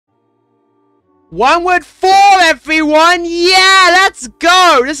Wormwood 4, everyone! Yeah, let's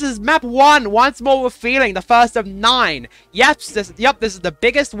go! This is map 1, once more with feeling, the first of 9. Yep, this is the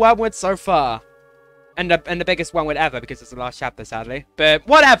biggest Wormwood so far. And the biggest Wormwood ever, because it's the last chapter, sadly. But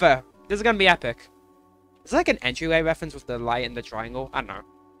whatever, this is gonna be epic. Is it like an entryway reference with the light and the triangle? I don't know.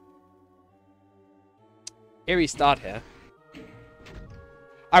 Here we start here.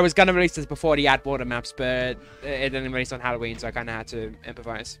 I was gonna release this before the ad border maps, but it didn't release on Halloween, so I kinda had to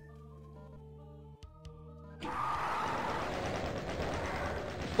improvise.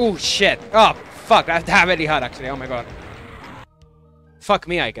 Oh shit. Oh, fuck. That really hurt, actually. Oh my god. Fuck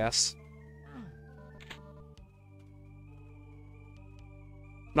me, I guess.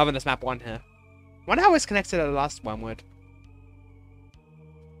 Loving this map 1 here. Wonder how it's connected to the last Wormwood.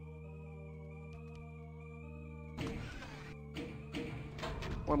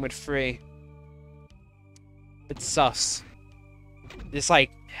 Wormwood 3. It's sus. It's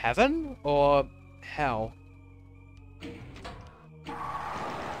like heaven or hell?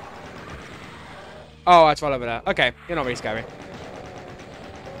 Oh, it's all over there. Okay, you're not really scary.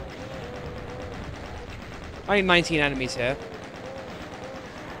 Only 19 enemies here.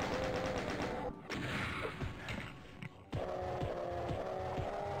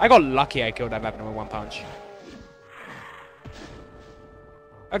 I got lucky I killed that weapon with 1 punch.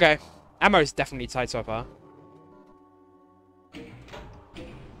 Okay. Ammo is definitely tight so far. I'm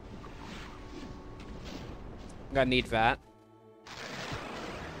gonna need that.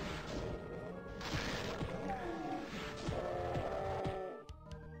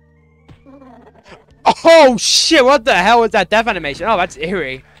 Oh shit, what the hell was that death animation? Oh, that's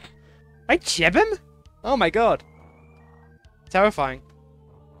eerie. Did I chip him? Oh my god. Terrifying.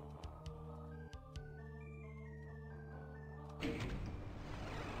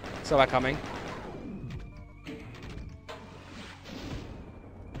 Saw that coming.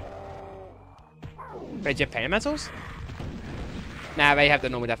 Wait, do you have pain metals? Nah, they have the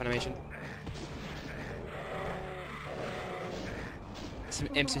normal death animation. Some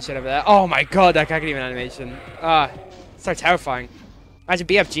imps and shit over there. Oh my god, that Kakadiman animation. So terrifying. Imagine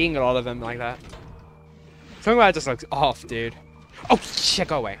BFGing all of them like that. Something about it just looks off, dude. Oh shit,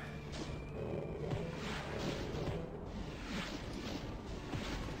 go away.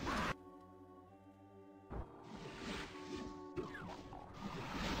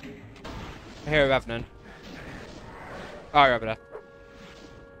 I hear a Revenant. Oh, you're over there.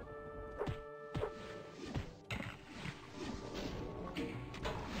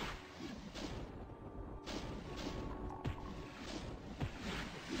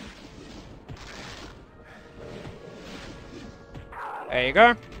 There you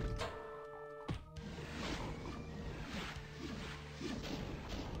go.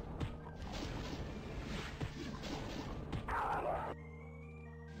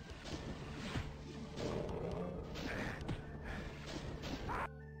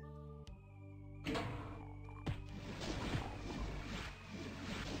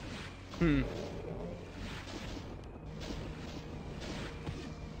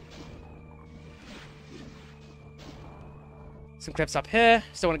 Some clips up here.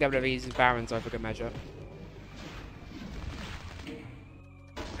 Still want to get rid of these barons over good measure.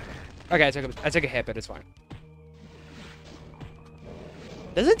 Okay, I took a hit, but it's fine.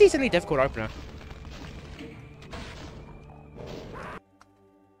 This is a decently difficult opener.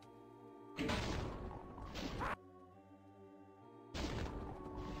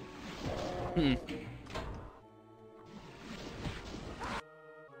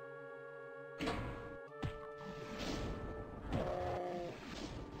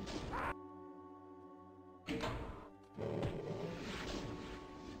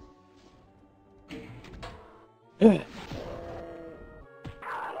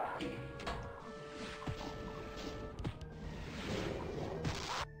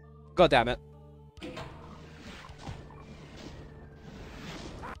 God damn it.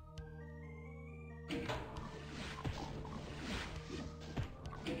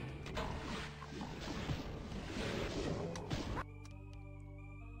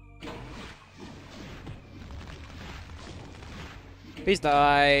 Please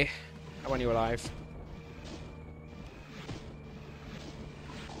die. I want you alive.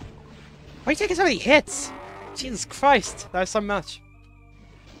 Why are you taking so many hits? Jesus Christ, that was so much.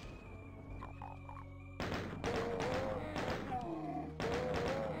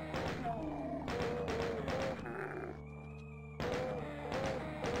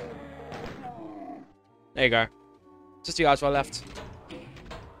 There you go. Just 2 yards left. Am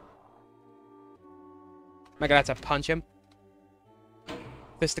I gonna have to punch him?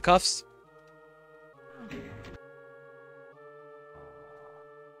 Fisticuffs?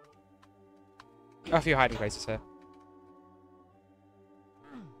 A few hiding places here.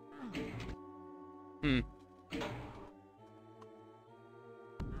 Hmm.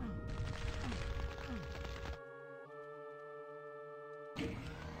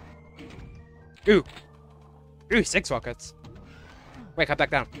 Ooh. Ooh, 6 rockets. Wait, cut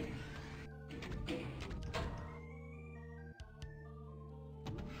back down.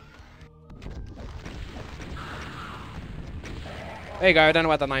 There you go, I don't know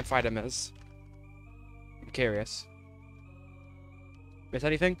what the 9th item is. I'm curious. Miss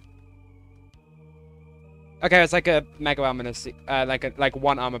anything? Okay, it's like a mega armor, like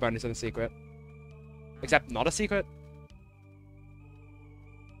 1 armor bonus in a secret. Except not a secret.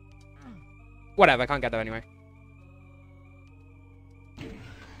 Whatever, I can't get there anyway.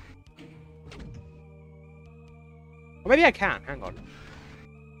 Or maybe I can, hang on.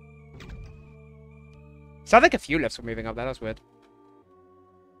 Sounds like a few lifts were moving up there, that's weird.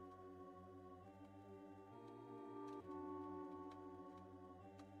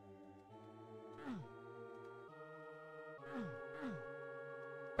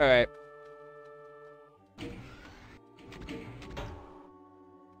 Alright.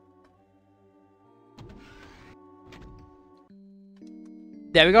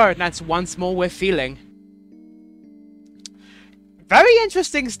 There we go, that's once more we're feeling. Very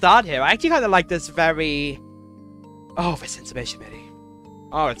interesting start here. I actually kind of like this very... Oh, this information, Mitty.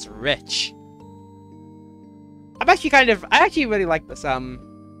 Oh, it's rich. I actually really like this, I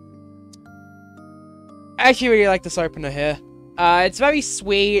actually really like this opener here. It's very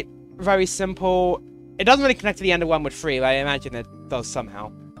sweet, very simple. It doesn't really connect to the end of Wormwood 3, but I imagine it does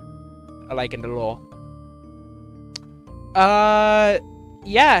somehow. Like in the lore.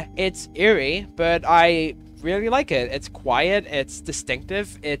 Yeah, it's eerie, but I really like it. It's quiet, it's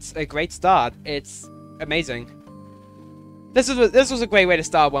distinctive, it's a great start. It's amazing. This was a great way to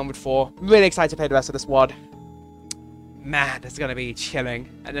start Wormwood 4. Really excited to play the rest of this WAD. Man, it's gonna be chilling.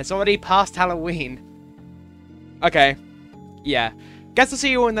 And it's already past Halloween. Okay. Yeah. Guess I'll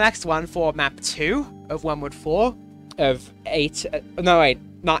see you in the next one for map 2 of Wormwood 4 of 8. No, wait.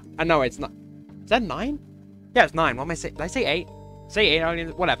 Not. No, it's not. Is that 9? Yeah, it's 9. What am I saying? Did I say 8? Say 8. I mean,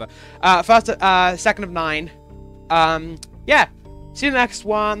 whatever. Second of 9. Yeah. See you in the next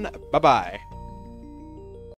one. Bye-bye.